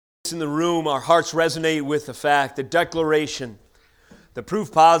in the room, our hearts resonate with the fact, the declaration, the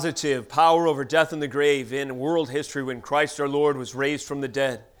proof positive, power over death and the grave in world history when Christ our Lord was raised from the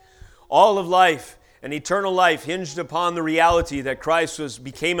dead. All of life and eternal life hinged upon the reality that Christ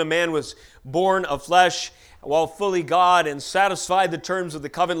became a man, was born of flesh, while fully God, and satisfied the terms of the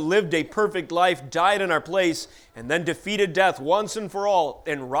covenant, lived a perfect life, died in our place, and then defeated death once and for all,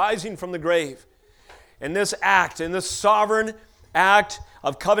 and rising from the grave. In this act, in this sovereign act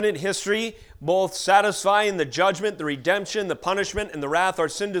of covenant history, both satisfying the judgment, the redemption, the punishment, and the wrath our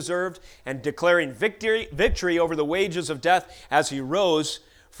sin deserved, and declaring victory over the wages of death as he rose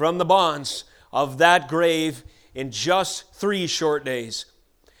from the bonds of that grave in just 3 short days.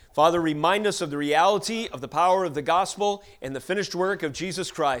 Father, remind us of the reality of the power of the gospel and the finished work of Jesus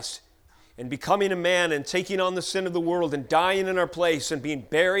Christ, and becoming a man and taking on the sin of the world and dying in our place and being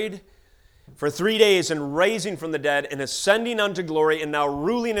buried for 3 days and raising from the dead and ascending unto glory and now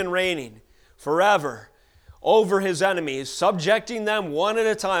ruling and reigning forever over his enemies, subjecting them one at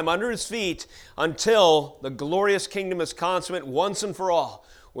a time under his feet until the glorious kingdom is consummate once and for all,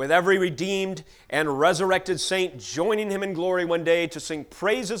 with every redeemed and resurrected saint joining him in glory one day to sing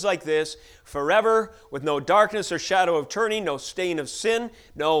praises like this forever, with no darkness or shadow of turning, no stain of sin,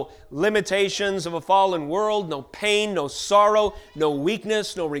 no limitations of a fallen world, no pain, no sorrow, no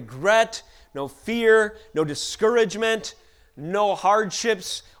weakness, no regret, no fear, no discouragement, no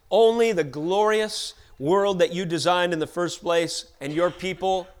hardships, only the glorious world that you designed in the first place, and your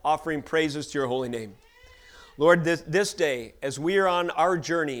people offering praises to your holy name. Lord, this day, as we are on our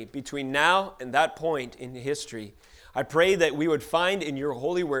journey between now and that point in history, I pray that we would find in your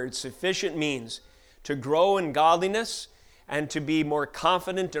holy word sufficient means to grow in godliness and to be more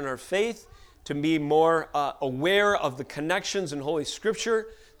confident in our faith, to be more aware of the connections in Holy Scripture,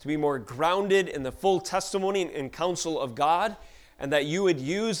 to be more grounded in the full testimony and counsel of God, and that you would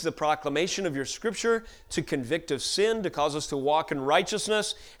use the proclamation of your Scripture to convict of sin, to cause us to walk in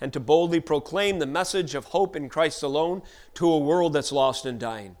righteousness, and to boldly proclaim the message of hope in Christ alone to a world that's lost and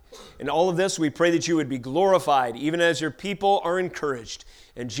dying. In all of this, we pray that you would be glorified, even as your people are encouraged.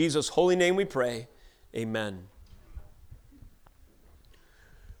 In Jesus' holy name we pray, amen.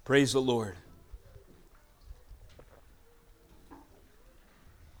 Praise the Lord.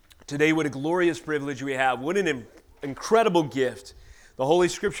 Today, what a glorious privilege we have. What an incredible gift the Holy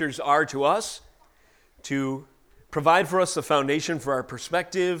Scriptures are to us, to provide for us the foundation for our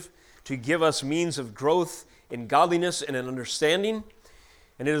perspective, to give us means of growth in godliness and in understanding.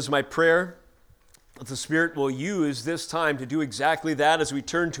 And it is my prayer that the Spirit will use this time to do exactly that as we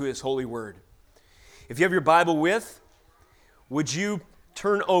turn to His holy word. If you have your Bible with, would you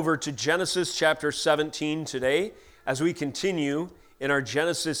turn over to Genesis chapter 17 today as we continue in our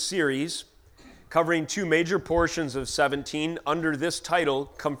Genesis series, covering 2 major portions of 17 under this title,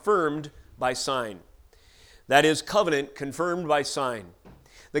 Confirmed by Sign. That is, covenant confirmed by sign.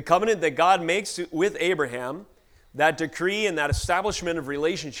 The covenant that God makes with Abraham, that decree and that establishment of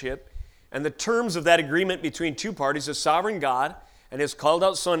relationship, and the terms of that agreement between 2 parties, a sovereign God and his called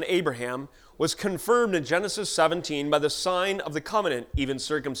out son Abraham, was confirmed in Genesis 17 by the sign of the covenant, even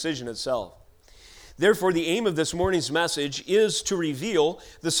circumcision itself. Therefore, the aim of this morning's message is to reveal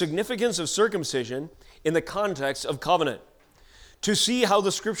the significance of circumcision in the context of covenant, to see how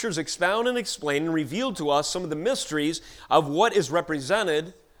the Scriptures expound and explain and reveal to us some of the mysteries of what is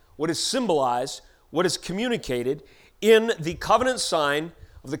represented, what is symbolized, what is communicated in the covenant sign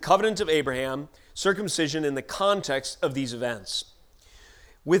of the covenant of Abraham, circumcision in the context of these events.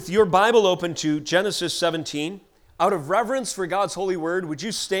 With your Bible open to Genesis 17, out of reverence for God's holy word, would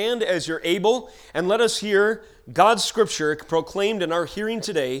you stand as you're able and let us hear God's Scripture proclaimed in our hearing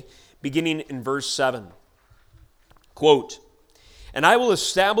today, beginning in verse 7. Quote, "And I will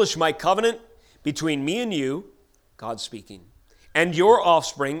establish my covenant between me and you," God speaking, "and your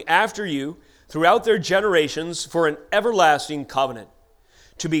offspring after you throughout their generations for an everlasting covenant,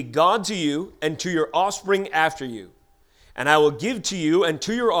 to be God to you and to your offspring after you. And I will give to you and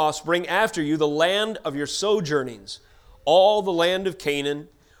to your offspring after you the land of your sojournings, all the land of Canaan,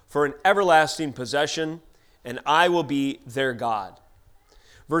 for an everlasting possession, and I will be their God."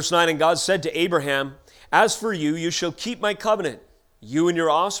 Verse 9, "And God said to Abraham, As for you, you shall keep my covenant, you and your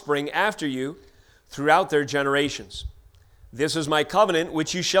offspring after you, throughout their generations. This is my covenant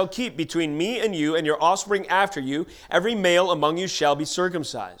which you shall keep between me and you and your offspring after you. Every male among you shall be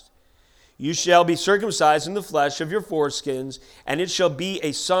circumcised. You shall be circumcised in the flesh of your foreskins, and it shall be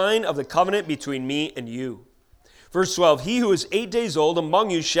a sign of the covenant between me and you." Verse 12, "He who is 8 days old among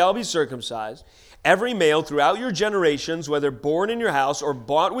you shall be circumcised, every male throughout your generations, whether born in your house or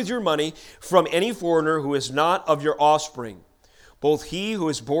bought with your money from any foreigner who is not of your offspring. Both he who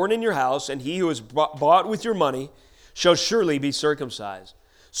is born in your house and he who is bought with your money shall surely be circumcised.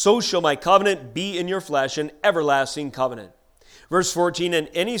 So shall my covenant be in your flesh, an everlasting covenant. Verse 14, and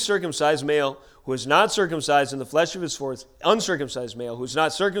any circumcised male who is not circumcised in the flesh of his foreskin, uncircumcised male who is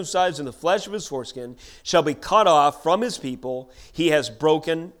not circumcised in the flesh of his foreskin, shall be cut off from his people. He has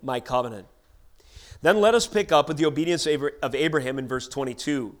broken my covenant. Then let us pick up with the obedience of Abraham in verse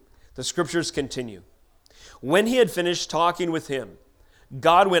 22. The scriptures continue. When he had finished talking with him,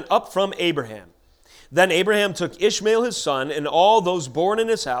 God went up from Abraham. Then Abraham took Ishmael his son and all those born in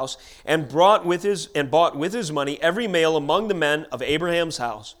his house and bought with his money every male among the men of Abraham's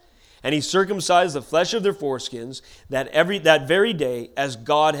house. And he circumcised the flesh of their foreskins that very day, as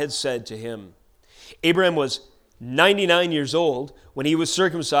God had said to him. Abraham was 99 years old when he was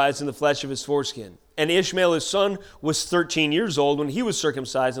circumcised in the flesh of his foreskin. And Ishmael his son was 13 years old when he was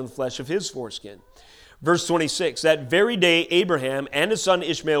circumcised in the flesh of his foreskin. Verse 26, that very day Abraham and his son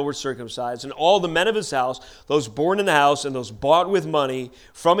Ishmael were circumcised, and all the men of his house, those born in the house and those bought with money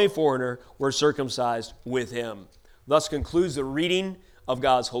from a foreigner, were circumcised with him. Thus concludes the reading of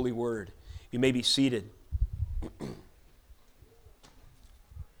God's holy word. You may be seated.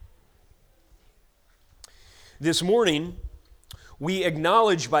 This morning, we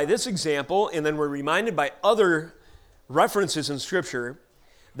acknowledge by this example, and then we're reminded by other references in Scripture,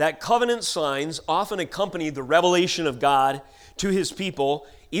 that covenant signs often accompany the revelation of God to his people,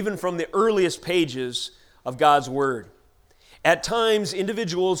 even from the earliest pages of God's Word. At times,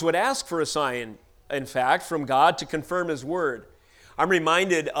 individuals would ask for a sign, in fact, from God to confirm his Word. I'm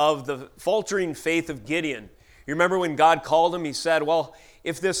reminded of the faltering faith of Gideon. You remember when God called him, he said, well,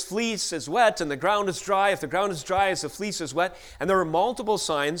 if this fleece is wet and the ground is dry, if the ground is dry as the fleece is wet, and there were multiple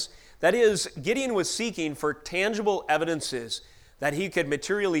signs. That is, Gideon was seeking for tangible evidences that he could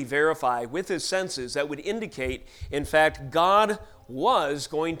materially verify with his senses that would indicate, in fact, God was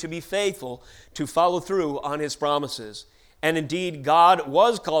going to be faithful to follow through on his promises. And indeed, God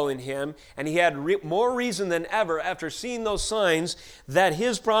was calling him, and he had more reason than ever after seeing those signs that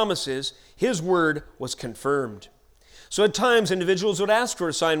his promises, his word was confirmed. So at times, individuals would ask for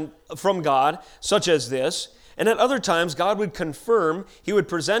a sign from God, such as this, and at other times, God would confirm, he would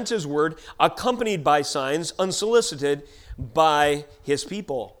present his word accompanied by signs unsolicited by his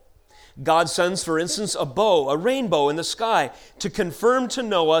people. God sends, for instance, a bow, a rainbow in the sky to confirm to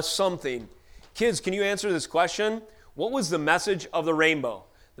Noah something. Kids, can you answer this question? What was the message of the rainbow?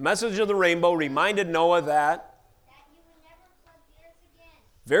 The message of the rainbow reminded Noah that you would never flood the earth again.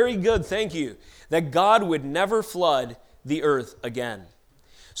 Very good, thank you. That God would never flood the earth again.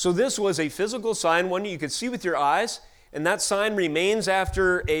 So this was a physical sign, one you could see with your eyes, and that sign remains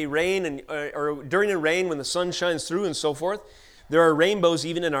after a rain or during a rain when the sun shines through and so forth. There are rainbows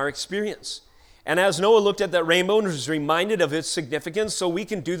even in our experience. And as Noah looked at that rainbow and was reminded of its significance, so we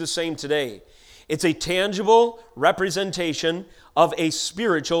can do the same today. It's a tangible representation of a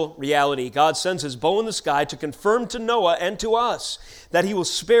spiritual reality. God sends his bow in the sky to confirm to Noah and to us that he will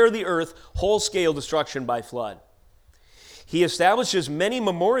spare the earth whole-scale destruction by flood. He establishes many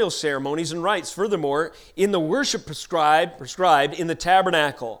memorial ceremonies and rites. Furthermore, in the worship prescribed in the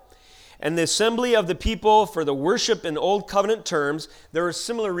tabernacle and the assembly of the people for the worship in Old Covenant terms, there are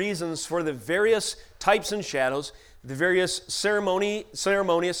similar reasons for the various types and shadows, the various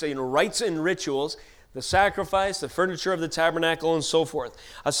ceremonious, rites and rituals, the sacrifice, the furniture of the tabernacle, and so forth.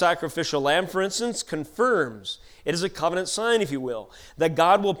 A sacrificial lamb, for instance, confirms, it is a covenant sign, if you will, that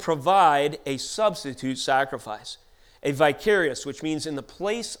God will provide a substitute sacrifice. A vicarious, which means in the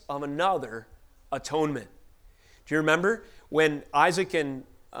place of another, atonement. Do you remember when Isaac and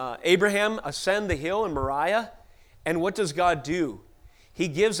Abraham ascend the hill in Moriah? And what does God do? He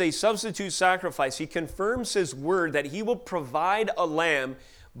gives a substitute sacrifice. He confirms his word that he will provide a lamb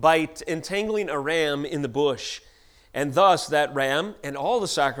by entangling a ram in the bush. And thus that ram and all the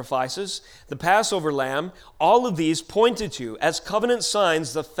sacrifices, the Passover lamb, all of these pointed to, as covenant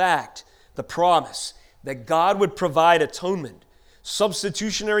signs, the fact, the promise, that God would provide atonement,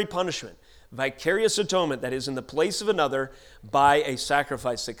 substitutionary punishment, vicarious atonement that is in the place of another by a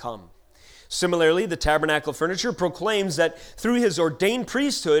sacrifice to come. Similarly, the tabernacle furniture proclaims that through his ordained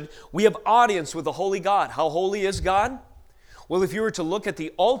priesthood, we have audience with the holy God. How holy is God? Well, if you were to look at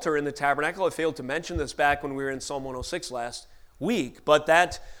the altar in the tabernacle, I failed to mention this back when we were in Psalm 106 last week, but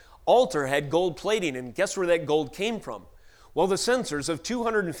that altar had gold plating, and guess where that gold came from? Well, the censers of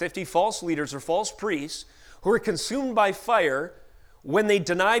 250 false leaders or false priests who were consumed by fire when they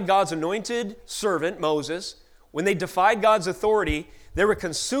denied God's anointed servant, Moses, when they defied God's authority, they were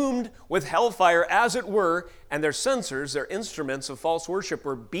consumed with hellfire, as it were, and their censers, their instruments of false worship,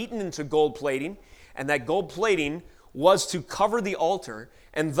 were beaten into gold plating, and that gold plating was to cover the altar,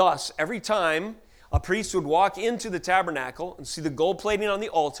 and thus every time a priest would walk into the tabernacle and see the gold plating on the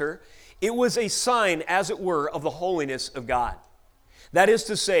altar, it was a sign, as it were, of the holiness of God. That is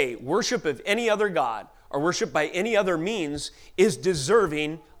to say, worship of any other god or worship by any other means is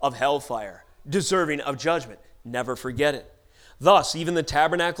deserving of hellfire, deserving of judgment. Never forget it. Thus, even the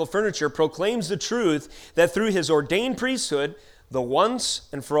tabernacle furniture proclaims the truth that through his ordained priesthood, the once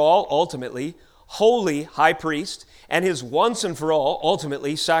and for all, ultimately, holy high priest, and his once and for all,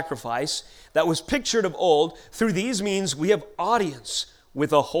 ultimately, sacrifice that was pictured of old, through these means we have audience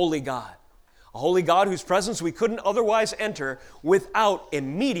with a holy God whose presence we couldn't otherwise enter without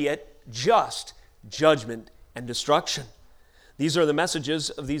immediate, just judgment and destruction. These are the messages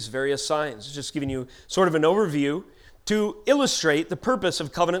of these various signs. Just giving you sort of an overview to illustrate the purpose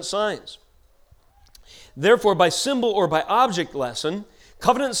of covenant signs. Therefore, by symbol or by object lesson,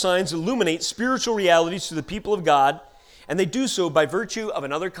 covenant signs illuminate spiritual realities to the people of God, and they do so by virtue of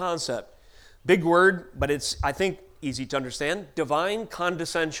another concept. Big word, but it's, I think, easy to understand. Divine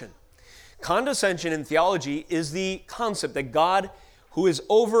condescension. Condescension in theology is the concept that God, who is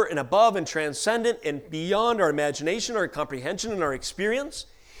over and above and transcendent and beyond our imagination, our comprehension, and our experience,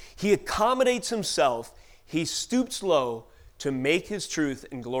 he accommodates himself. He stoops low to make his truth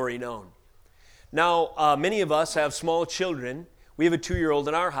and glory known. Now, many of us have small children. We have a 2-year-old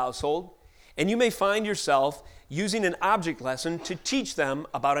in our household, and you may find yourself using an object lesson to teach them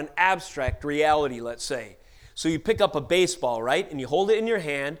about an abstract reality, let's say. So you pick up a baseball, right? And you hold it in your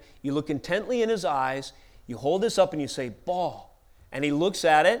hand, you look intently in his eyes, you hold this up and you say, ball. And he looks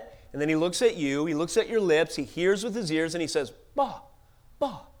at it, and then he looks at you, he looks at your lips, he hears with his ears, and he says, ball,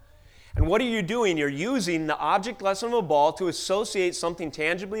 ball. And what are you doing? You're using the object lesson of a ball to associate something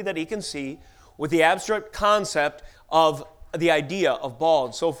tangibly that he can see with the abstract concept of the idea of ball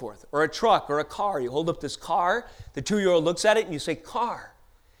and so forth. Or a truck or a car. You hold up this car, the 2-year-old looks at it and you say car.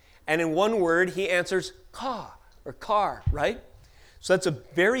 And in one word he answers car or car, right? So that's a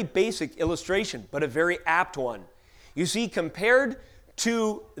very basic illustration, but a very apt one. You see, compared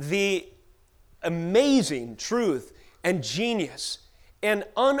to the amazing truth and genius and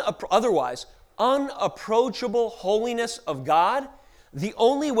otherwise unapproachable holiness of God, the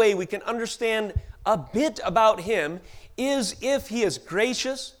only way we can understand a bit about him is if he is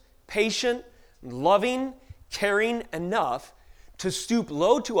gracious, patient, loving, caring enough to stoop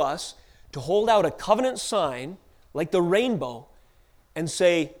low to us, to hold out a covenant sign like the rainbow and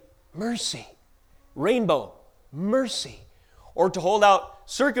say, mercy, rainbow, mercy. Or to hold out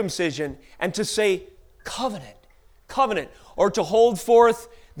circumcision and to say, covenant, covenant. Or to hold forth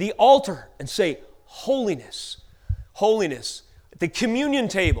the altar and say, holiness, holiness. The communion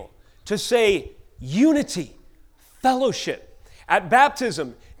table to say, unity, fellowship. At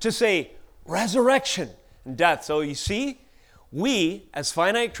baptism to say, resurrection and death. So you see, we as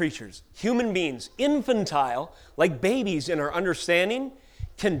finite creatures, human beings, infantile, like babies in our understanding,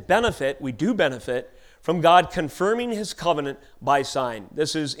 can benefit, we do benefit, from God confirming his covenant by sign.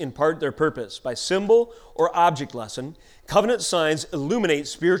 This is in part their purpose. By symbol or object lesson, covenant signs illuminate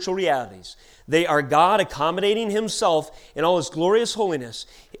spiritual realities. They are God accommodating himself in all his glorious holiness,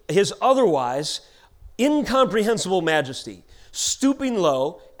 his otherwise incomprehensible majesty, stooping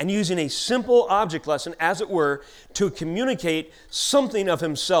low and using a simple object lesson, as it were, to communicate something of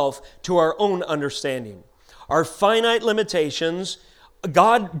himself to our own understanding. Our finite limitations,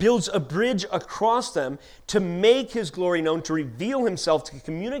 God builds a bridge across them to make his glory known, to reveal himself, to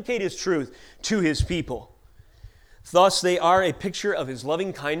communicate his truth to his people. Thus, they are a picture of his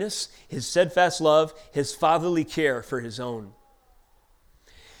loving kindness, his steadfast love, his fatherly care for his own.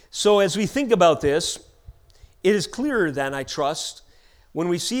 So as we think about this, it is clearer then, I trust, when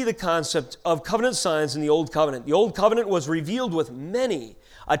we see the concept of covenant signs in the Old Covenant. The Old Covenant was revealed with many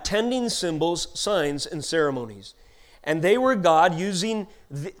attending symbols, signs, and ceremonies. And they were God using,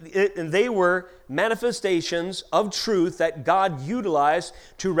 they were manifestations of truth that God utilized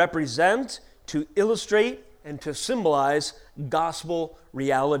to represent, to illustrate, and to symbolize gospel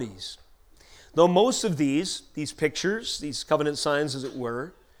realities. Though most of these pictures, these covenant signs as it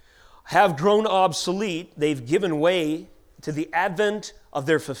were, have grown obsolete, they've given way to the advent of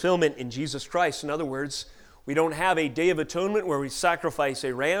their fulfillment in Jesus Christ. In other words, we don't have a Day of Atonement where we sacrifice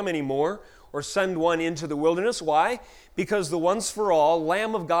a ram anymore or send one into the wilderness. Why? Because the once-for-all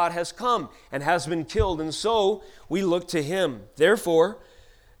Lamb of God has come and has been killed, and so we look to him. Therefore,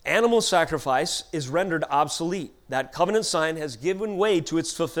 animal sacrifice is rendered obsolete. That covenant sign has given way to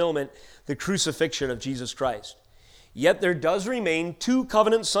its fulfillment, the crucifixion of Jesus Christ. Yet there does remain 2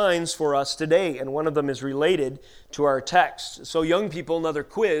 covenant signs for us today, and one of them is related to our text. So young people, another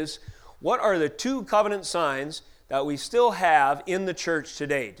quiz. What are the 2 covenant signs that we still have in the church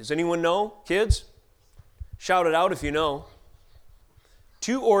today? Does anyone know? Kids? Shout it out if you know.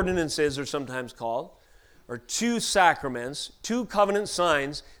 2 ordinances are sometimes called, or 2 sacraments, 2 covenant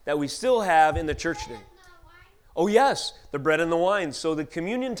signs that we still have in the church today. Oh yes, the bread and the wine. So the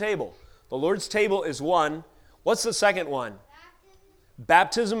communion table, the Lord's table is one. What's the second one?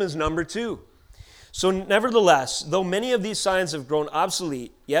 Baptism is number 2. So nevertheless, though many of these signs have grown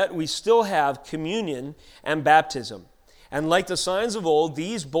obsolete, yet we still have communion and baptism. And like the signs of old,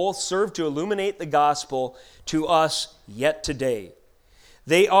 these both serve to illuminate the gospel to us yet today.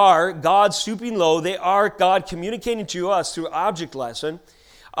 They are God stooping low. They are God communicating to us through object lesson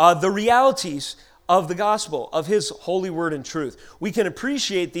the realities of the gospel, of His holy word and truth. We can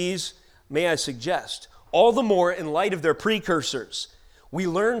appreciate these, may I suggest, all the more in light of their precursors. We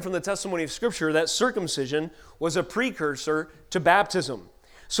learn from the testimony of Scripture that circumcision was a precursor to baptism.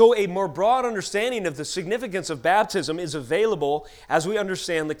 So a more broad understanding of the significance of baptism is available as we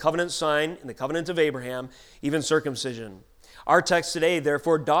understand the covenant sign in the covenant of Abraham, even circumcision. Our text today,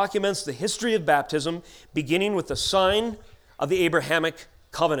 therefore, documents the history of baptism, beginning with the sign of the Abrahamic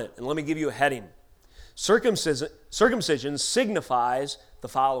covenant. And let me give you a heading. Circumcision signifies the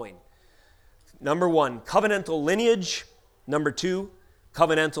following. Number 1, covenantal lineage. Number 2,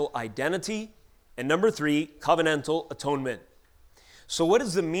 covenantal identity. And number 3, covenantal atonement. So what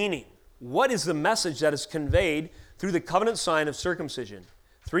is the meaning? What is the message that is conveyed through the covenant sign of circumcision?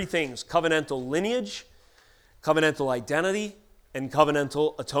 3 things: covenantal lineage, covenantal identity, and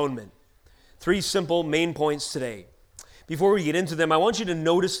covenantal atonement. 3 simple main points today. Before we get into them, I want you to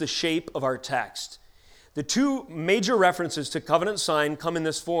notice the shape of our text. The 2 major references to covenant sign come in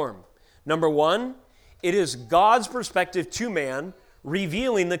this form. Number 1, it is God's perspective to man,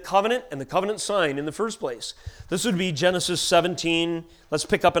 revealing the covenant and the covenant sign in the first place. This would be Genesis 17. Let's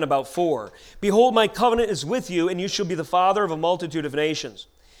pick up in about 4. Behold, my covenant is with you, and you shall be the father of a multitude of nations.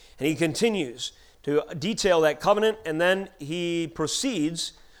 And he continues to detail that covenant, and then he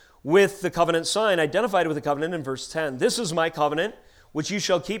proceeds with the covenant sign identified with the covenant in verse 10. This is my covenant, which you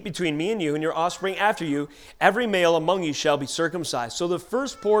shall keep between me and you and your offspring after you. Every male among you shall be circumcised. So the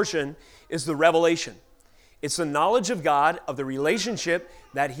first portion is the revelation. It's the knowledge of God, of the relationship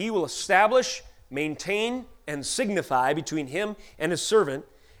that He will establish, maintain, and signify between Him and His servant.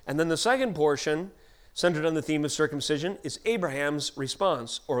 And then the second portion, centered on the theme of circumcision, is Abraham's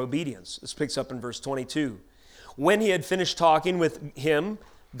response or obedience. This picks up in verse 22. When he had finished talking with him,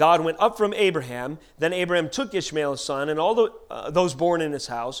 God went up from Abraham. Then Abraham took Ishmael his son and all those born in his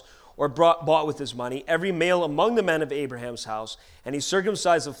house or bought with his money, every male among the men of Abraham's house, and he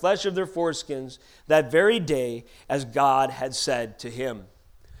circumcised the flesh of their foreskins that very day as God had said to him.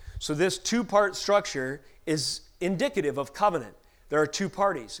 So this 2-part structure is indicative of covenant. There are 2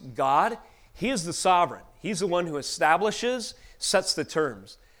 parties. God, He is the sovereign. He's the one who establishes, sets the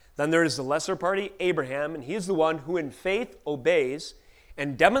terms. Then there is the lesser party, Abraham, and he is the one who in faith obeys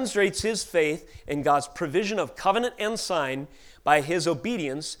and demonstrates his faith in God's provision of covenant and sign by his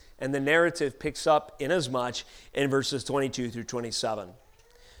obedience, and the narrative picks up inasmuch in verses 22 through 27.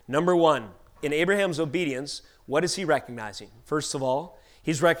 Number 1, in Abraham's obedience, what is he recognizing? First of all,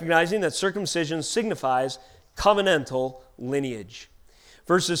 he's recognizing that circumcision signifies covenantal lineage.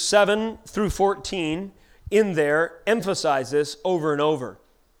 Verses 7 through 14 in there emphasize this over and over.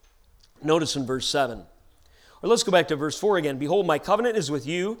 Notice in verse 7. Or let's go back to verse 4 again. Behold, my covenant is with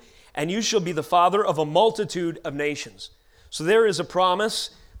you, and you shall be the father of a multitude of nations. So there is a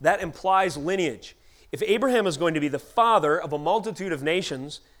promise that implies lineage. If Abraham is going to be the father of a multitude of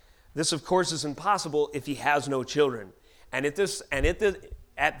nations, this of course is impossible if he has no children. And at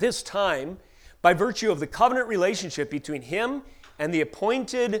this time, by virtue of the covenant relationship between him and the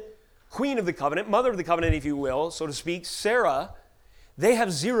appointed queen of the covenant, mother of the covenant, if you will, so to speak, Sarah, they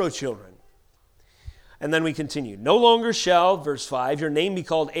have 0 children. And then we continue. No longer shall, verse 5, your name be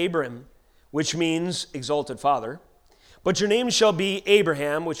called Abram, which means exalted father, but your name shall be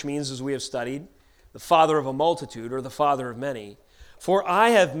Abraham, which means, as we have studied, the father of a multitude, or the father of many. For I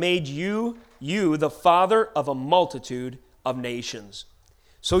have made you the father of a multitude of nations.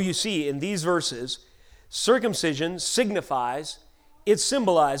 So you see, in these verses, circumcision signifies, it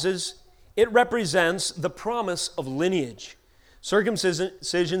symbolizes, it represents the promise of lineage.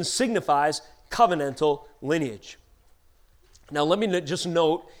 Circumcision signifies covenantal lineage. Now let me just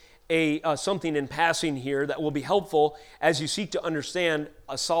note something in passing here that will be helpful as you seek to understand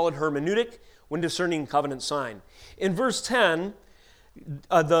a solid hermeneutic when discerning covenant sign. In verse 10,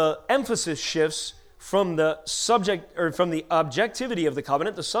 the emphasis shifts from the subject, or from the objectivity of the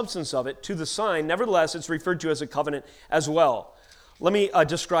covenant, the substance of it, to the sign. Nevertheless, it's referred to as a covenant as well. Let me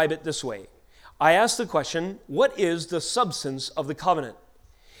describe it this way. I asked the question, what is the substance of the covenant?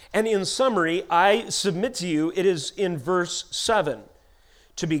 And in summary, I submit to you, it is in verse 7,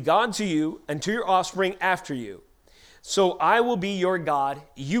 to be God to you and to your offspring after you. So I will be your God,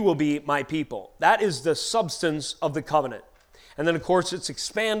 you will be my people. That is the substance of the covenant. And then, of course, it's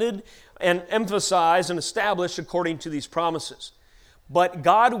expanded and emphasized and established according to these promises. But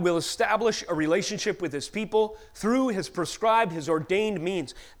God will establish a relationship with his people through his prescribed, his ordained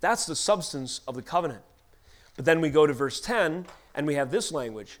means. That's the substance of the covenant. But then we go to verse 10, and we have this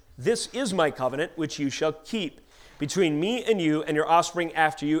language. This is my covenant, which you shall keep. Between me and you and your offspring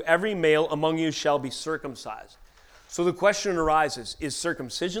after you, every male among you shall be circumcised. So the question arises, is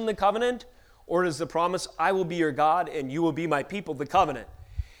circumcision the covenant? Or is the promise, I will be your God and you will be my people, the covenant?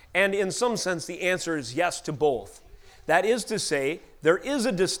 And in some sense, the answer is yes to both. That is to say, there is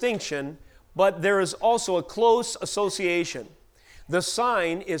a distinction, but there is also a close association. The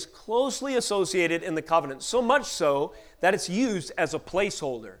sign is closely associated in the covenant, so much so that it's used as a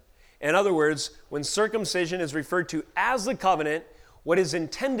placeholder. In other words, when circumcision is referred to as the covenant, what is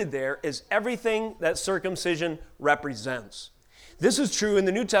intended there is everything that circumcision represents. This is true in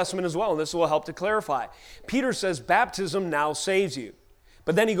the New Testament as well, and this will help to clarify. Peter says baptism now saves you.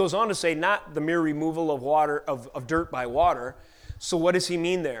 But then he goes on to say not the mere removal of water, of dirt by water. So what does he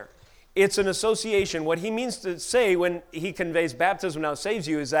mean there? It's an association. What he means to say when he conveys baptism now saves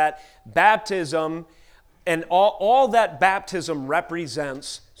you is that baptism and all that baptism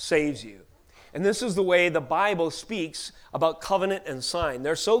represents saves you. And this is the way the Bible speaks about covenant and sign.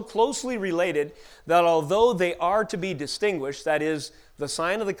 They're so closely related that although they are to be distinguished, that is, the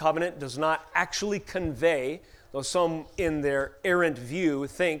sign of the covenant does not actually convey, though some in their errant view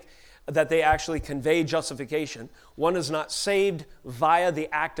think that they actually convey justification. One is not saved via the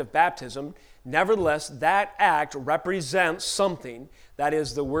act of baptism. Nevertheless, that act represents something, that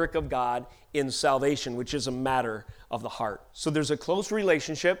is the work of God in salvation, which is a matter of the heart. So there's a close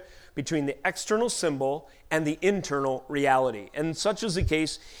relationship between the external symbol and the internal reality. And such is the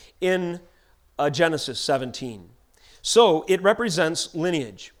case in Genesis 17. So it represents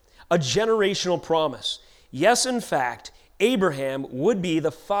lineage, a generational promise. Yes, in fact, Abraham would be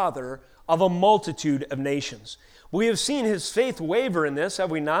the father of a multitude of nations. We have seen his faith waver in this,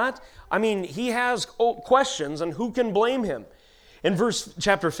 have we not? I mean, he has questions, and who can blame him? In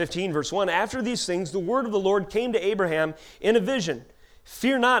chapter 15, verse 1, after these things, the word of the Lord came to Abraham in a vision.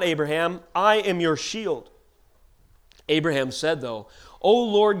 Fear not, Abraham, I am your shield. Abraham said, though, O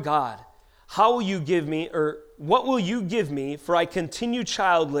Lord God, how will you give me, or what will you give me, for I continue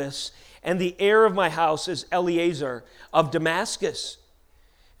childless, and the heir of my house is Eliezer of Damascus.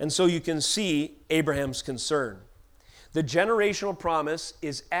 And so you can see Abraham's concern. The generational promise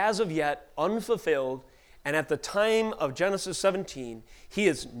is as of yet unfulfilled, and at the time of Genesis 17, he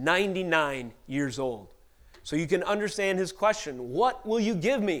is 99 years old. So you can understand his question, what will you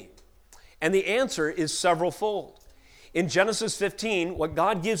give me? And the answer is several-fold. In Genesis 15, what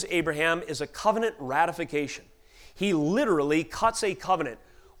God gives Abraham is a covenant ratification. He literally cuts a covenant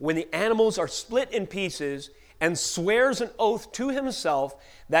when the animals are split in pieces and swears an oath to himself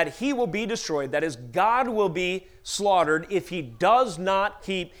that he will be destroyed, that is, God will be slaughtered if he does not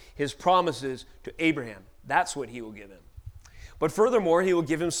keep his promises to Abraham. That's what he will give him. But furthermore, he will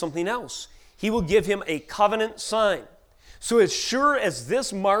give him something else. He will give him a covenant sign. So as sure as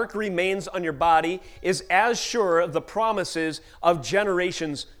this mark remains on your body is as sure of the promises of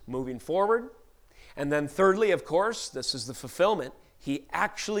generations moving forward. And then thirdly, of course, this is the fulfillment. He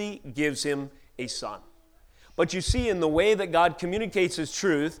actually gives him a son. But you see in the way that God communicates his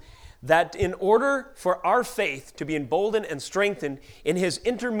truth, that in order for our faith to be emboldened and strengthened in his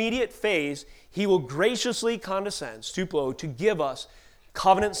intermediate phase, he will graciously condescend, stupo, to give us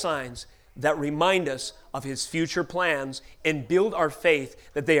covenant signs that remind us of his future plans and build our faith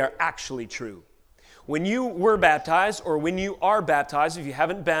that they are actually true. When you were baptized, or when you are baptized, if you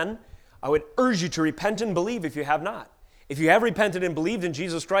haven't been, I would urge you to repent and believe if you have not. If you have repented and believed in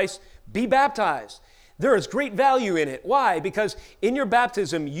Jesus Christ, be baptized. There is great value in it. Why? Because in your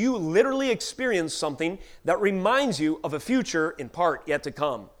baptism, you literally experience something that reminds you of a future, in part, yet to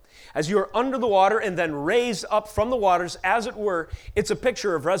come. As you are under the water and then raised up from the waters, as it were, it's a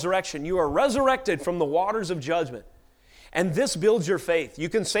picture of resurrection. You are resurrected from the waters of judgment. And this builds your faith. You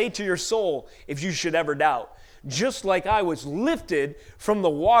can say to your soul, if you should ever doubt, just like I was lifted from the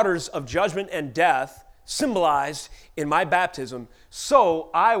waters of judgment and death, symbolized in my baptism, so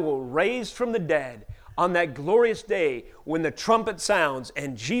I will raise from the dead on that glorious day when the trumpet sounds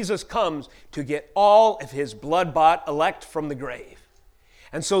and Jesus comes to get all of his blood-bought elect from the grave.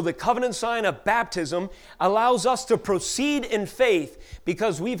 And so the covenant sign of baptism allows us to proceed in faith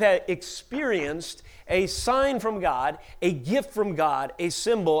because we've experienced a sign from God, a gift from God, a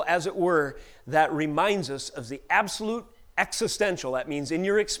symbol, as it were, that reminds us of the absolute existential, that means in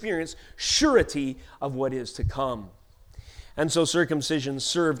your experience, surety of what is to come. And so circumcision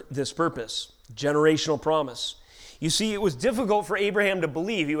served this purpose, generational promise. You see, it was difficult for Abraham to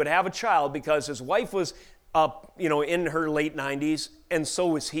believe he would have a child because his wife was in her late 90s, and so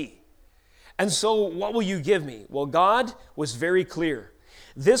was he. And so, what will you give me? Well, God was very clear.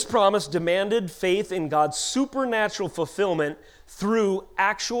 This promise demanded faith in God's supernatural fulfillment through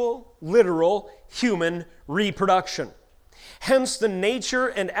actual, literal, human reproduction. Hence, the nature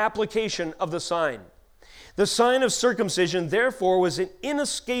and application of the sign. The sign of circumcision, therefore, was an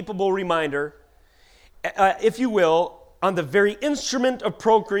inescapable reminder, if you will, on the very instrument of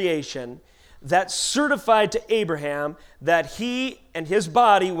procreation that certified to Abraham that he and his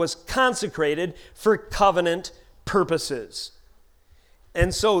body was consecrated for covenant purposes.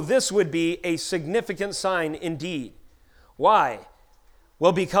 And so this would be a significant sign indeed. Why?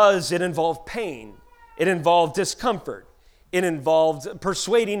 Well, because it involved pain. It involved discomfort. It involved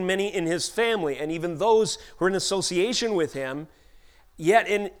persuading many in his family and even those who were in association with him. Yet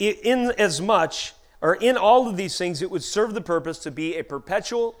in all of these things, it would serve the purpose to be a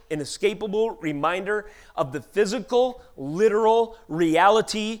perpetual, inescapable reminder of the physical, literal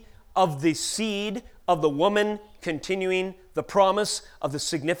reality of the seed of the woman continuing the promise of the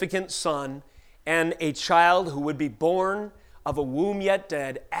significant son and a child who would be born of a womb yet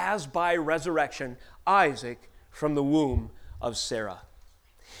dead, as by resurrection, Isaac from the womb of Sarah.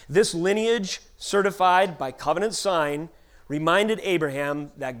 This lineage, certified by covenant sign, reminded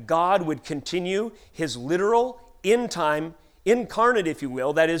Abraham that God would continue his literal, in-time, incarnate, if you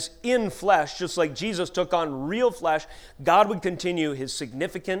will, that is, in flesh, just like Jesus took on real flesh, God would continue his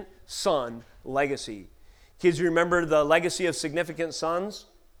significant son legacy. Kids, you remember the legacy of significant sons?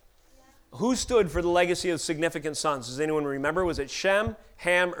 Yeah. Who stood for the legacy of significant sons? Does anyone remember? Was it Shem,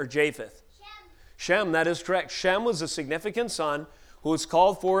 Ham, or Japheth? Shem, that is correct. Shem was a significant son who was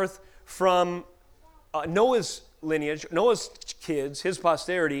called forth from Noah's lineage, Noah's kids, his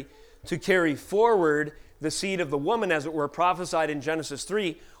posterity, to carry forward the seed of the woman, as it were, prophesied in Genesis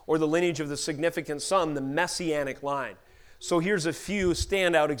 3, or the lineage of the significant son, the messianic line. So here's a few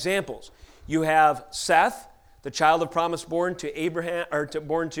standout examples. You have Seth, the child of promise born to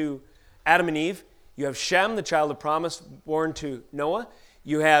born to Adam and Eve. You have Shem, the child of promise born to Noah.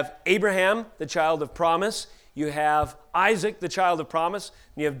 You have Abraham, the child of promise. You have Isaac, the child of promise.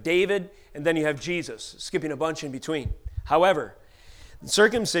 And you have David, and then you have Jesus, skipping a bunch in between. However,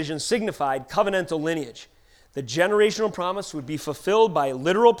 circumcision signified covenantal lineage. The generational promise would be fulfilled by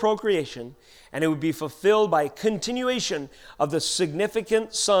literal procreation, and it would be fulfilled by continuation of the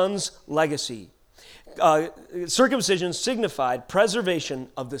significant son's legacy. Circumcision signified preservation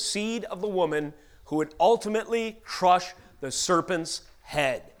of the seed of the woman who would ultimately crush the serpent's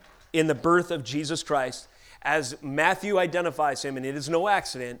head in the birth of Jesus Christ, as Matthew identifies him, and it is no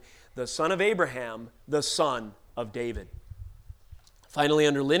accident, the son of Abraham, the son of David. Finally,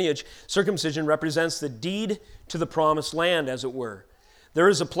 under lineage, circumcision represents the deed to the promised land, as it were. There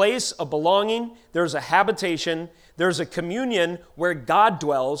is a place of belonging, there is a habitation, there is a communion where God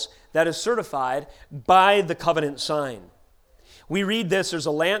dwells that is certified by the covenant sign. We read this, there's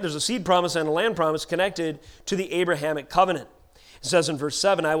a seed promise and a land promise connected to the Abrahamic covenant. It says in verse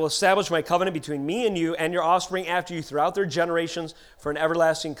 7, I will establish my covenant between me and you and your offspring after you throughout their generations for an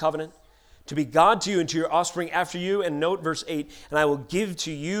everlasting covenant, to be God to you and to your offspring after you. And note verse 8, and I will give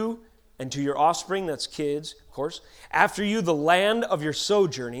to you and to your offspring, that's kids, of course, after you the land of your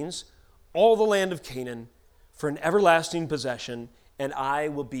sojournings, all the land of Canaan, for an everlasting possession, and I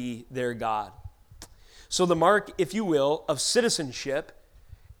will be their God. So the mark, if you will, of citizenship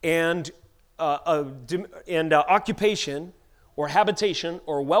and occupation or habitation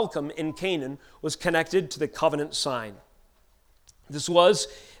or welcome in Canaan was connected to the covenant sign. This was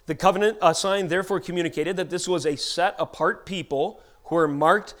the covenant sign, therefore communicated that this was a set-apart people who were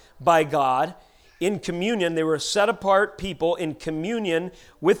marked by God in communion. They were a set-apart people in communion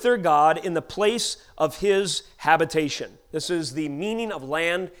with their God in the place of his habitation. This is the meaning of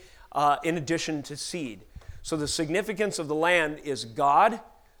land in addition to seed. So the significance of the land is God,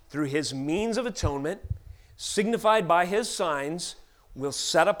 through his means of atonement, signified by his signs, will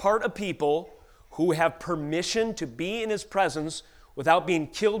set apart a people who have permission to be in his presence without being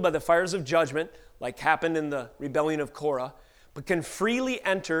killed by the fires of judgment, like happened in the rebellion of Korah, but can freely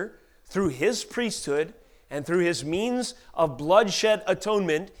enter through his priesthood and through his means of bloodshed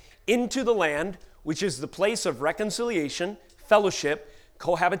atonement into the land, which is the place of reconciliation, fellowship,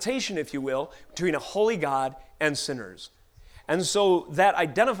 cohabitation, if you will, between a holy God and sinners. And so that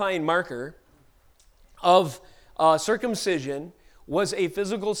identifying marker of circumcision was a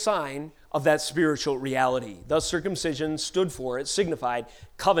physical sign of that spiritual reality. Thus, circumcision stood for, it signified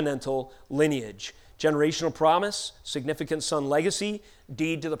covenantal lineage. Generational promise, significant son legacy,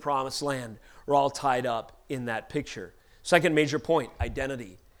 deed to the promised land are all tied up in that picture. Second major point,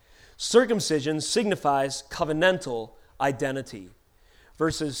 identity. Circumcision signifies covenantal identity.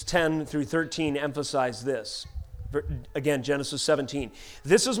 Verses 10 through 13 emphasize this. Again, Genesis 17.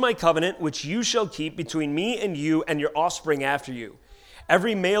 This is my covenant which you shall keep between me and you and your offspring after you.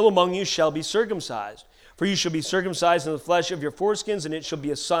 Every male among you shall be circumcised. For you shall be circumcised in the flesh of your foreskins, and it shall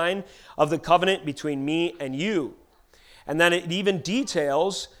be a sign of the covenant between me and you. And then it even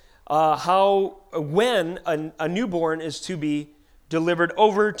details when a newborn is to be delivered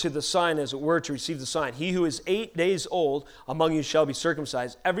over to the sign, as it were, to receive the sign. He who is 8 days old among you shall be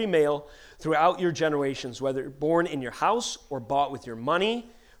circumcised, every male throughout your generations, whether born in your house or bought with your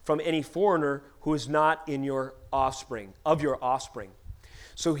money from any foreigner who is not in your offspring, of your offspring.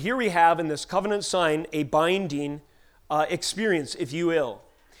 So here we have in this covenant sign a binding experience, if you will.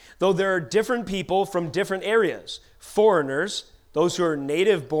 Though there are different people from different areas, foreigners, those who are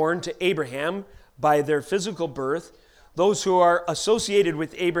native born to Abraham by their physical birth, those who are associated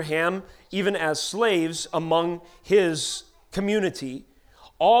with Abraham even as slaves among his community,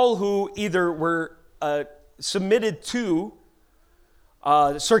 all who either were submitted to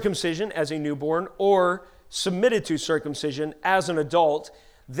circumcision as a newborn or submitted to circumcision as an adult,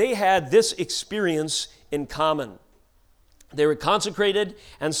 they had this experience in common. They were consecrated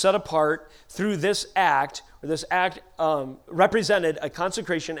and set apart through this act. This act represented a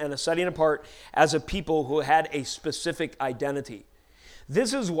consecration and a setting apart as a people who had a specific identity.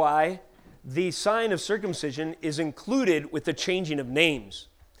 This is why the sign of circumcision is included with the changing of names.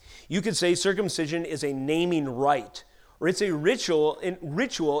 You could say circumcision is a naming rite, or it's a ritual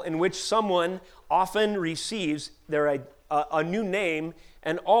in which someone often receives a new name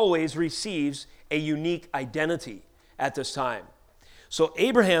and always receives a unique identity at this time. So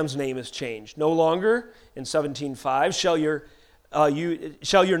Abraham's name is changed. No longer in 17:5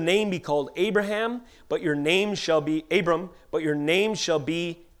 shall your name be called Abraham, but your name shall be Abram, but your name shall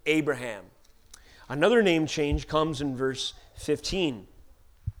be Abraham. Another name change comes in verse 15.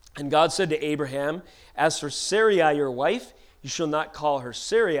 And God said to Abraham, as for Sarai your wife, you shall not call her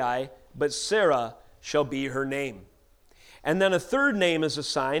Sarai, but Sarah shall be her name. And then a third name is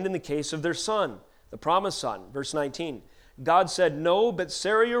assigned in the case of their son, the promised son. Verse 19. God said, no, but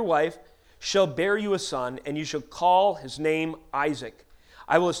Sarah your wife shall bear you a son, and you shall call his name Isaac.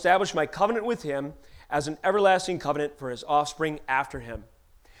 I will establish my covenant with him as an everlasting covenant for his offspring after him.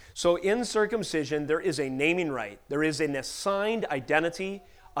 So in circumcision, there is a naming right. There is an assigned identity,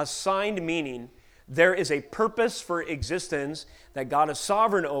 assigned meaning. There is a purpose for existence that God is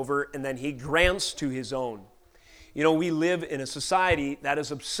sovereign over, and then he grants to his own. You know, we live in a society that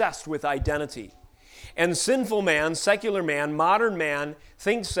is obsessed with identity. And sinful man, secular man, modern man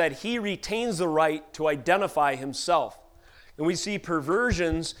thinks that he retains the right to identify himself. And we see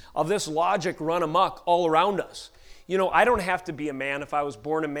perversions of this logic run amok all around us. You know, I don't have to be a man if I was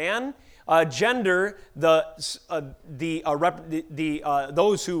born a man. Gender, those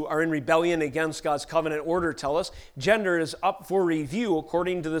who are in rebellion against God's covenant order tell us, gender is up for review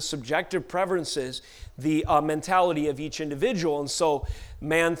according to the subjective preferences, the mentality of each individual. And so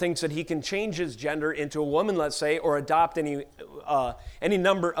man thinks that he can change his gender into a woman, let's say, or adopt any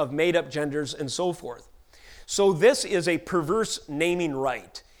number of made-up genders and so forth. So this is a perverse naming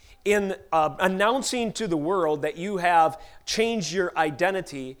right. In announcing to the world that you have changed your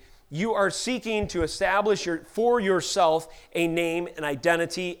identity, you are seeking to establish for yourself a name, an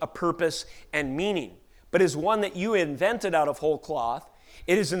identity, a purpose, and meaning. But is one that you invented out of whole cloth.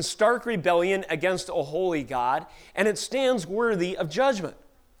 It is in stark rebellion against a holy God, and it stands worthy of judgment.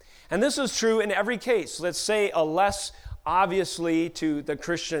 And this is true in every case. Let's say a less obviously to the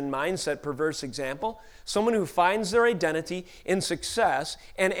Christian mindset perverse example, someone who finds their identity in success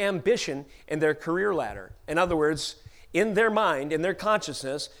and ambition in their career ladder. In other words, in their mind, in their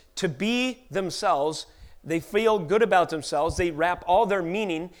consciousness, to be themselves, they feel good about themselves. They wrap all their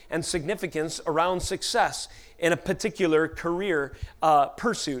meaning and significance around success in a particular career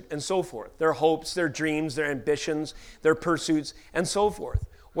pursuit and so forth. Their hopes, their dreams, their ambitions, their pursuits, and so forth.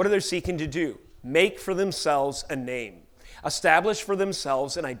 What are they seeking to do? Make for themselves a name. Establish for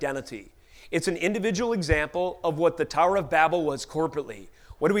themselves an identity. It's an individual example of what the Tower of Babel was corporately.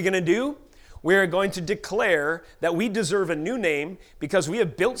 What are we going to do? We are going to declare that we deserve a new name because we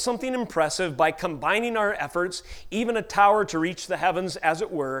have built something impressive by combining our efforts, even a tower to reach the heavens, as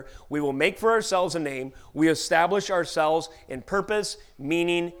it were. We will make for ourselves a name. We establish ourselves in purpose,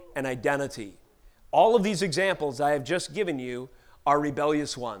 meaning, and identity. All of these examples I have just given you are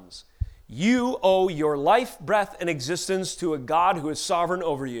rebellious ones. You owe your life, breath, and existence to a God who is sovereign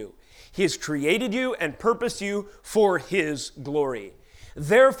over you. He has created you and purposed you for His glory.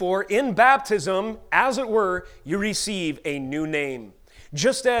 Therefore, in baptism, as it were, you receive a new name,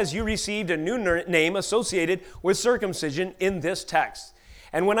 just as you received a new name associated with circumcision in this text.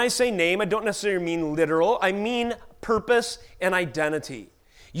 And when I say name, I don't necessarily mean literal. I mean purpose and identity.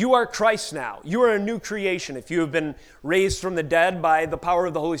 You are Christ now. You are a new creation. If you have been raised from the dead by the power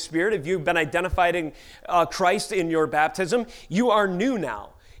of the Holy Spirit, if you've been identified in Christ in your baptism, you are new now.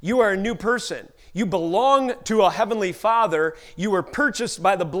 You are a new person. You belong to a heavenly Father. You were purchased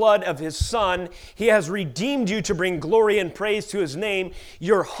by the blood of His Son. He has redeemed you to bring glory and praise to His name.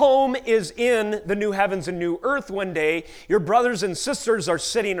 Your home is in the new heavens and new earth one day. Your brothers and sisters are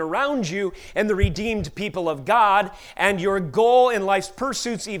sitting around you and the redeemed people of God. And your goal in life's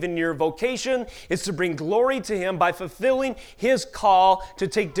pursuits, even your vocation, is to bring glory to Him by fulfilling His call to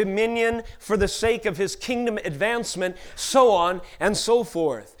take dominion for the sake of His kingdom advancement, so on and so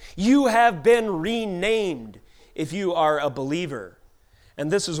forth. You have been renamed if you are a believer.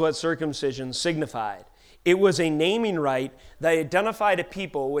 And this is what circumcision signified. It was a naming rite that identified a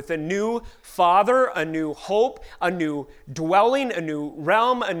people with a new father, a new hope, a new dwelling, a new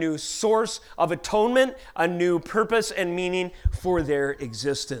realm, a new source of atonement, a new purpose and meaning for their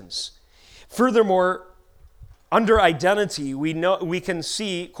existence. Furthermore, under identity, we can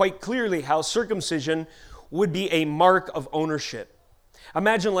see quite clearly how circumcision would be a mark of ownership.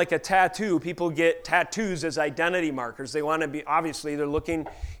 Imagine like a tattoo. People get tattoos as identity markers. They want to be, obviously, they're looking,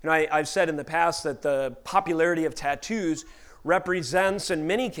 I've said in the past that the popularity of tattoos represents, in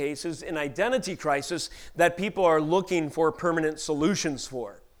many cases, an identity crisis that people are looking for permanent solutions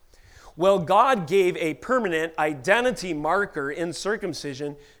for. Well, God gave a permanent identity marker in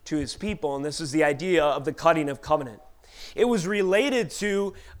circumcision to His people, and this is the idea of the cutting of covenant. It was related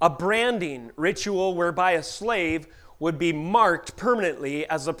to a branding ritual whereby a slave would be marked permanently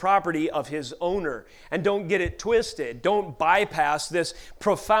as the property of his owner. And don't get it twisted. Don't bypass this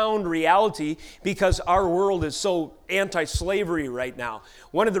profound reality because our world is so anti-slavery right now.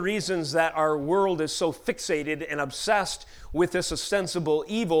 One of the reasons that our world is so fixated and obsessed with this ostensible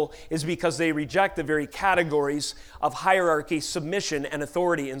evil is because they reject the very categories of hierarchy, submission, and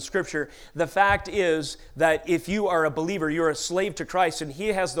authority in Scripture. The fact is that if you are a believer, you're a slave to Christ, and He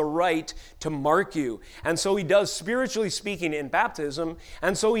has the right to mark you. And so He does, spiritually speaking, in baptism,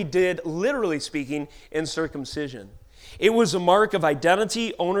 and so He did, literally speaking, in circumcision. It was a mark of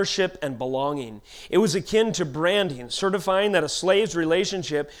identity, ownership, and belonging. It was akin to branding, certifying that a slave's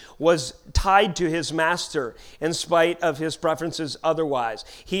relationship was tied to his master in spite of his preferences otherwise.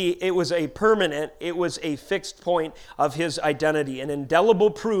 It was a fixed point of his identity, an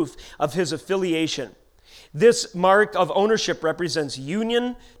indelible proof of his affiliation. This mark of ownership represents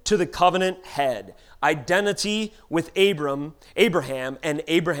union to the covenant head. Identity with Abraham and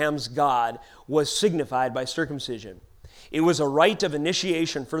Abraham's God was signified by circumcision. It was a rite of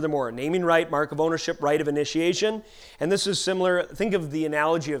initiation, furthermore, a naming rite, mark of ownership, rite of initiation. And this is similar, think of the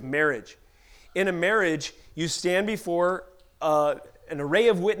analogy of marriage. In a marriage, you stand before an array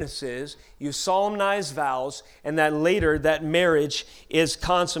of witnesses, you solemnize vows, and then later that marriage is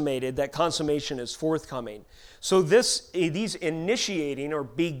consummated, that consummation is forthcoming. So these initiating or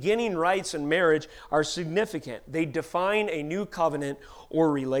beginning rites in marriage are significant. They define a new covenant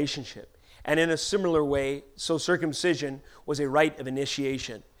or relationship. And in a similar way, so circumcision was a rite of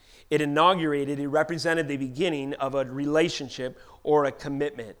initiation. It represented the beginning of a relationship or a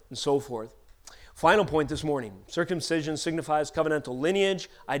commitment, and so forth. Final point this morning, circumcision signifies covenantal lineage,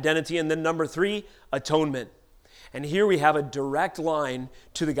 identity, and then number 3, atonement. And here we have a direct line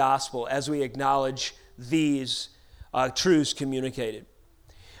to the gospel as we acknowledge these truths communicated.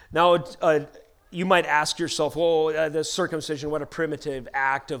 Now, you might ask yourself, the circumcision, what a primitive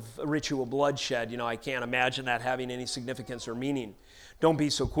act of ritual bloodshed. I can't imagine that having any significance or meaning. Don't be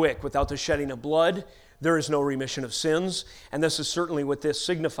so quick. Without the shedding of blood, there is no remission of sins. And this is certainly what this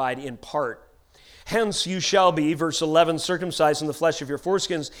signified in part. Hence you shall be, verse 11, circumcised in the flesh of your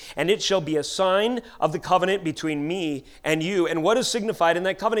foreskins, and it shall be a sign of the covenant between me and you. And what is signified in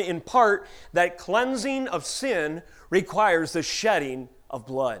that covenant? In part, that cleansing of sin requires the shedding of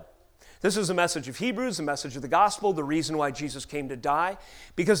blood. This is the message of Hebrews, the message of the gospel, the reason why Jesus came to die,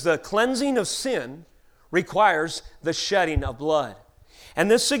 because the cleansing of sin requires the shedding of blood. And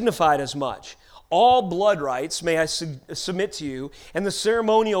this signified as much. All blood rites, may I submit to you, and the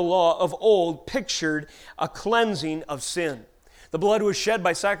ceremonial law of old pictured a cleansing of sin. The blood was shed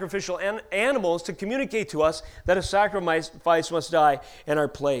by sacrificial animals to communicate to us that a sacrifice must die in our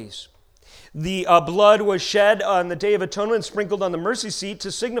place. The blood was shed on the Day of Atonement, sprinkled on the mercy seat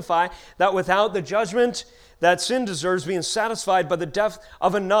to signify that without the judgment that sin deserves being satisfied by the death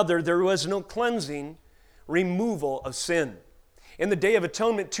of another, there was no cleansing, removal of sin. In the Day of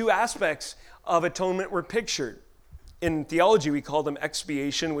Atonement, two aspects of atonement were pictured. In theology, we call them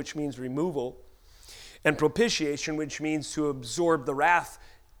expiation, which means removal, and propitiation, which means to absorb the wrath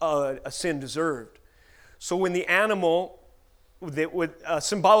a sin deserved. So when the animal,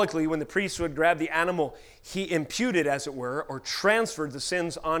 symbolically, when the priest would grab the animal, he imputed, as it were, or transferred the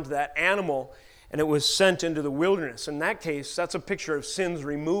sins onto that animal, and it was sent into the wilderness. In that case, that's a picture of sin's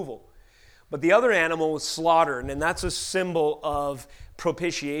removal. But the other animal was slaughtered, and that's a symbol of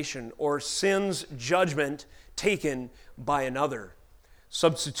propitiation, or sin's judgment taken by another.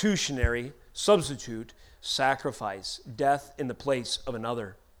 Substitutionary, substitute, sacrifice, death in the place of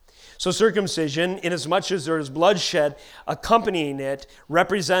another. So circumcision, inasmuch as there is bloodshed accompanying it,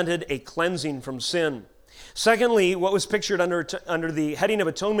 represented a cleansing from sin. Secondly, what was pictured under the heading of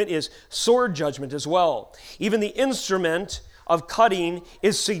atonement is sword judgment as well. Even the instrument of cutting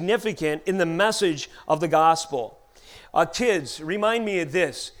is significant in the message of the gospel. Kids, remind me of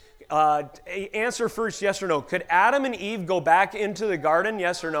this. Answer first, yes or no. Could Adam and Eve go back into the garden,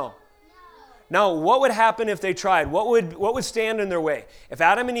 yes or no? Now, what would happen if they tried? What would stand in their way? If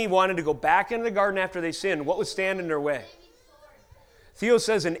Adam and Eve wanted to go back into the garden after they sinned, what would stand in their way? Theo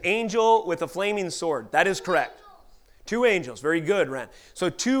says an angel with a flaming sword. That is correct. Two angels. Very good, Ren. So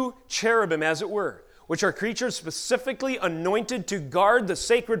two cherubim, as it were, which are creatures specifically anointed to guard the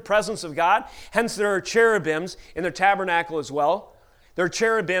sacred presence of God. Hence, there are cherubims in their tabernacle as well. There are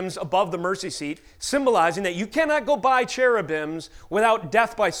cherubims above the mercy seat, symbolizing that you cannot go by cherubims without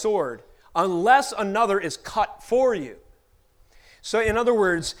death by sword, unless another is cut for you. So in other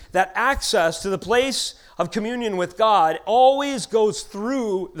words, that access to the place of communion with God always goes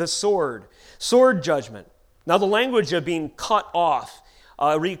through the sword judgment. Now the language of being cut off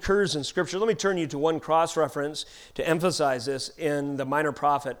recurs in Scripture. Let me turn you to one cross-reference to emphasize this in the minor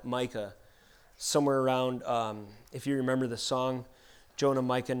prophet Micah. Somewhere around, if you remember the song, Jonah,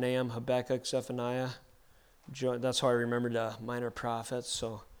 Micah, Nahum, Habakkuk, Zephaniah. That's how I remembered the minor prophets,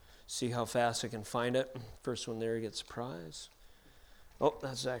 so see how fast I can find it. First one there gets a prize. Oh,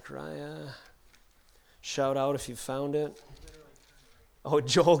 that's Zechariah. Shout out if you found it. Oh,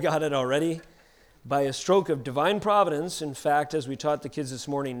 Joel got it already. By a stroke of divine providence, in fact, as we taught the kids this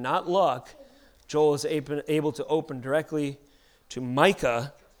morning, not luck, Joel is able to open directly to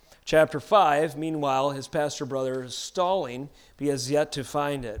Micah chapter 5. Meanwhile, his pastor brother is stalling, but he has yet to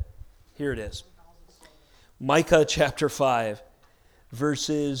find it. Here it is. Micah chapter 5,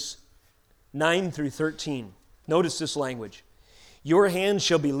 verses 9 through 13. Notice this language. Your hand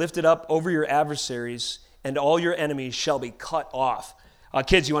shall be lifted up over your adversaries, and all your enemies shall be cut off.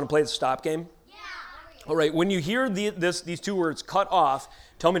 Kids, you want to play the stop game? Yeah. All right, when you hear these two words, cut off,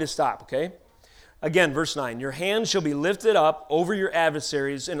 tell me to stop, okay? Again, verse 9. Your hand shall be lifted up over your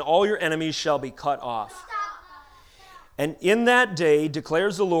adversaries, and all your enemies shall be cut off. And in that day,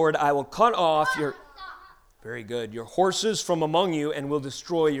 declares the Lord, I will cut off your... Very good. Your horses from among you, and will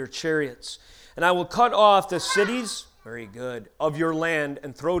destroy your chariots. And I will cut off the cities, very good, of your land,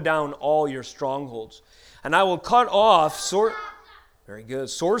 and throw down all your strongholds. And I will cut off, very good,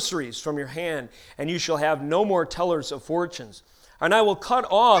 sorceries from your hand, and you shall have no more tellers of fortunes. And I will cut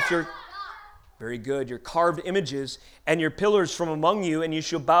off your, very good, your carved images and your pillars from among you, and you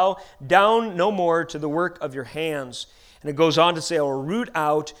shall bow down no more to the work of your hands. And it goes on to say, I will root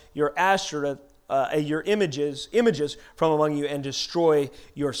out your Asherah, your images from among you, and destroy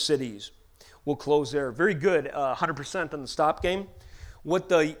your cities. We'll close there. Very good, 100% on the stop game. What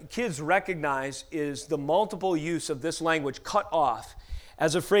the kids recognize is the multiple use of this language, cut off,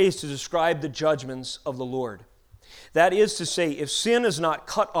 as a phrase to describe the judgments of the Lord. That is to say, if sin is not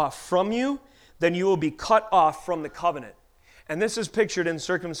cut off from you, then you will be cut off from the covenant. And this is pictured in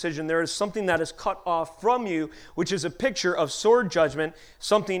circumcision. There is something that is cut off from you, which is a picture of sword judgment.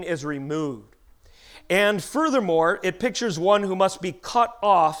 Something is removed. And furthermore, it pictures one who must be cut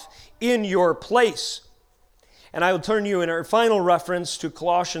off in your place. And I will turn you in our final reference to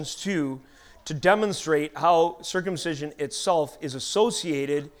Colossians 2 to demonstrate how circumcision itself is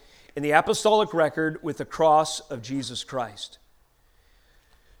associated in the apostolic record with the cross of Jesus Christ.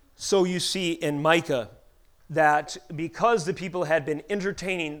 So you see in Micah that because the people had been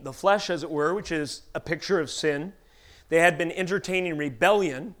entertaining the flesh, as it were, which is a picture of sin, They had been entertaining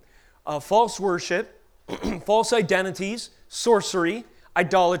rebellion, false worship, false identities, sorcery,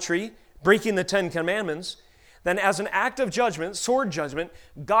 idolatry, breaking the 10 Commandments. Then as an act of judgment, sword judgment,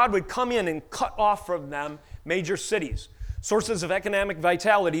 God would come in and cut off from them major cities. Sources of economic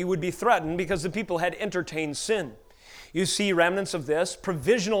vitality would be threatened because the people had entertained sin. You see remnants of this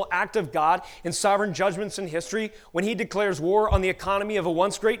provisional act of God in sovereign judgments in history when he declares war on the economy of a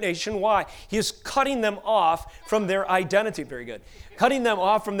once great nation. Why? He is cutting them off from their identity. Very good. Cutting them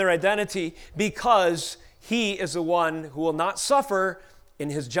off from their identity because he is the one who will not suffer in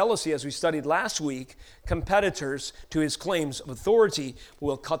his jealousy, as we studied last week, competitors to his claims of authority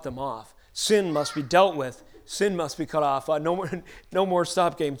will cut them off. Sin must be dealt with. Sin must be cut off. No more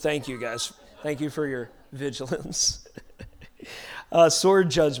stop game. Thank you, guys. Thank you for your vigilance.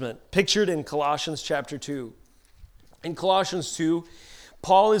 Sword judgment, pictured in Colossians chapter 2. In Colossians 2,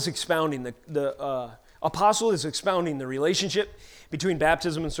 Paul is expounding, the apostle is expounding the relationship between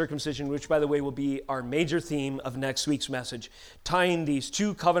baptism and circumcision, which, by the way, will be our major theme of next week's message, tying these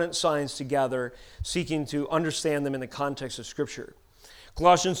two covenant signs together, seeking to understand them in the context of Scripture.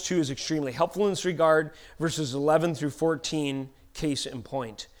 Colossians 2 is extremely helpful in this regard, verses 11 through 14, case in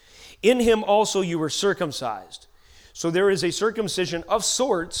point. In him also you were circumcised. So there is a circumcision of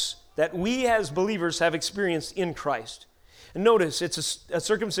sorts that we as believers have experienced in Christ. And notice, it's a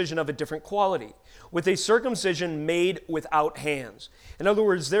circumcision of a different quality, with a circumcision made without hands. In other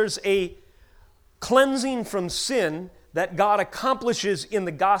words, there's a cleansing from sin that God accomplishes in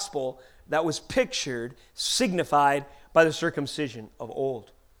the gospel that was pictured, signified by the circumcision of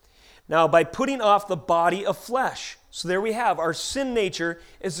old. Now, by putting off the body of flesh, so there we have, our sin nature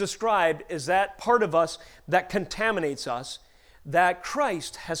is described as that part of us that contaminates us, that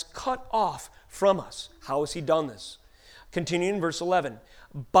Christ has cut off from us. How has he done this? Continuing in verse 11,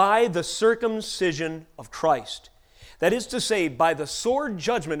 by the circumcision of Christ. That is to say, by the sword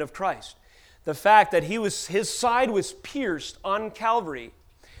judgment of Christ. The fact that his side was pierced on Calvary,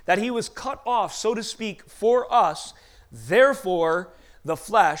 that he was cut off, so to speak, for us. Therefore, the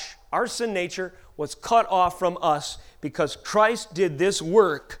flesh, our sin nature, was cut off from us because Christ did this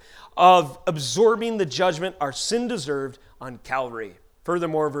work of absorbing the judgment our sin deserved on Calvary.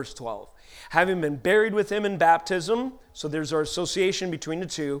 Furthermore, verse 12, having been buried with him in baptism, so there's our association between the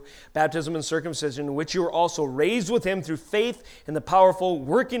two, baptism and circumcision, in which you were also raised with him through faith in the powerful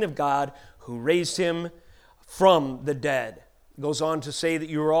working of God who raised him from the dead. It goes on to say that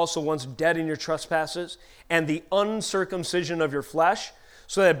you were also once dead in your trespasses and the uncircumcision of your flesh,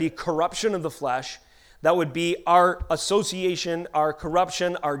 so that it'd be corruption of the flesh. That would be our association, our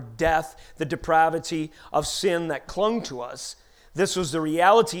corruption, our death, the depravity of sin that clung to us. This was the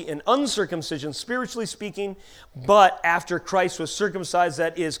reality in uncircumcision, spiritually speaking, but after Christ was circumcised,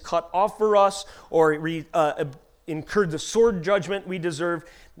 that is cut off for us, or incurred the sword judgment we deserve.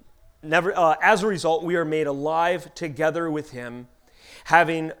 As a result, we are made alive together with him,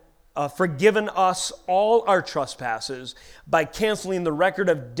 having forgiven us all our trespasses by canceling the record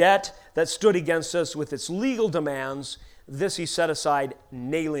of debt that stood against us with its legal demands. This he set aside,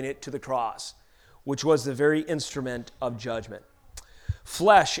 nailing it to the cross, which was the very instrument of judgment.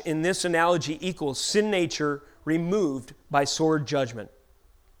 Flesh, in this analogy, equals sin nature removed by sword judgment.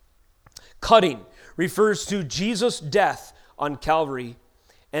 Cutting refers to Jesus' death on Calvary.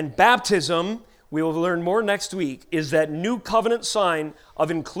 And baptism, we will learn more next week, is that new covenant sign of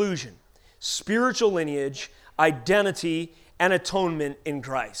inclusion, spiritual lineage, identity, and atonement in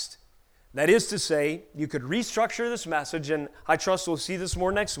Christ. That is to say, you could restructure this message, and I trust we'll see this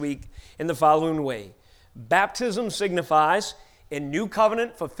more next week, in the following way. Baptism signifies, in new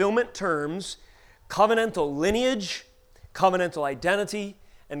covenant fulfillment terms, covenantal lineage, covenantal identity,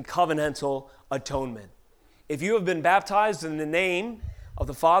 and covenantal atonement. If you have been baptized in the name of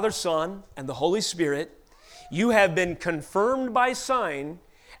the Father, Son, and the Holy Spirit, you have been confirmed by sign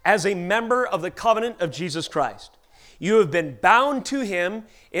as a member of the covenant of Jesus Christ. You have been bound to him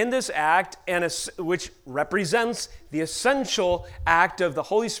in this act, which represents the essential act of the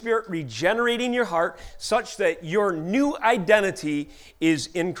Holy Spirit regenerating your heart such that your new identity is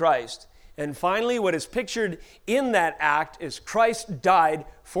in Christ. And finally, what is pictured in that act is Christ died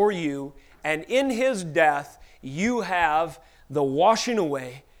for you, and in his death, you have the washing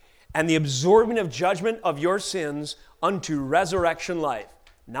away and the absorbing of judgment of your sins unto resurrection life.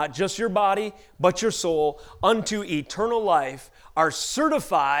 Not just your body, but your soul, unto eternal life, are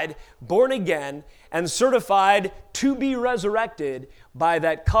certified, born again, and certified to be resurrected by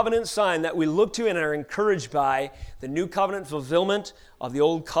that covenant sign that we look to and are encouraged by, the new covenant fulfillment of the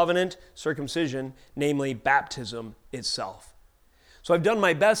old covenant circumcision, namely baptism itself. So I've done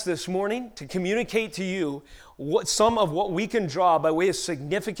my best this morning to communicate to you some of what we can draw by way of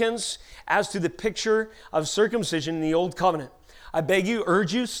significance as to the picture of circumcision in the Old Covenant. I beg you,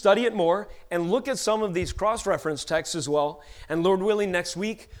 urge you, study it more, and look at some of these cross-reference texts as well. And Lord willing, next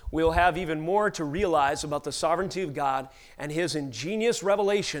week, we'll have even more to realize about the sovereignty of God and His ingenious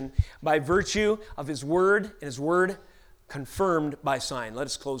revelation by virtue of His Word, and His Word confirmed by sign. Let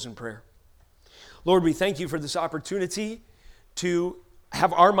us close in prayer. Lord, we thank you for this opportunity to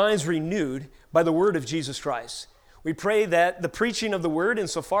have our minds renewed by the word of Jesus Christ. We pray that the preaching of the word,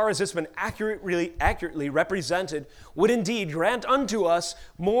 insofar as it's been accurately represented, would indeed grant unto us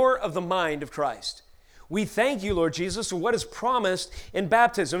more of the mind of Christ. We thank you, Lord Jesus, for what is promised in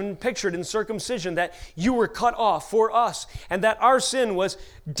baptism and pictured in circumcision, that you were cut off for us, and that our sin was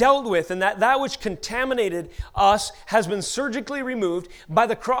dealt with, and that which contaminated us has been surgically removed by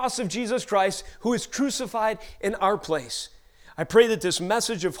the cross of Jesus Christ, who is crucified in our place. I pray that this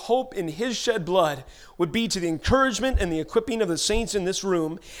message of hope in His shed blood would be to the encouragement and the equipping of the saints in this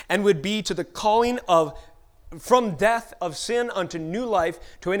room, and would be to the calling from death of sin unto new life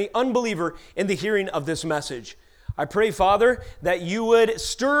to any unbeliever in the hearing of this message. I pray, Father, that you would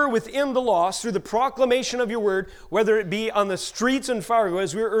stir within the lost through the proclamation of your word, whether it be on the streets in Fargo,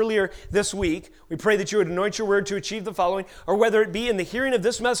 as we were earlier this week. We pray that you would anoint your word to achieve the following, or whether it be in the hearing of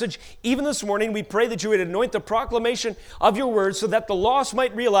this message, even this morning, we pray that you would anoint the proclamation of your word so that the lost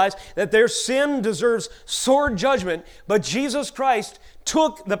might realize that their sin deserves sword judgment, but Jesus Christ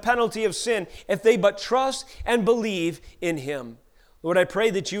took the penalty of sin if they but trust and believe in Him. Lord, I pray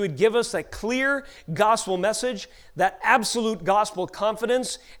that you would give us that clear gospel message, that absolute gospel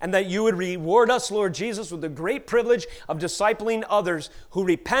confidence, and that you would reward us, Lord Jesus, with the great privilege of discipling others who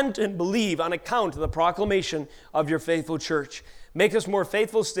repent and believe on account of the proclamation of your faithful church. Make us more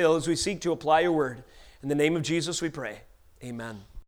faithful still as we seek to apply your word. In the name of Jesus we pray. Amen.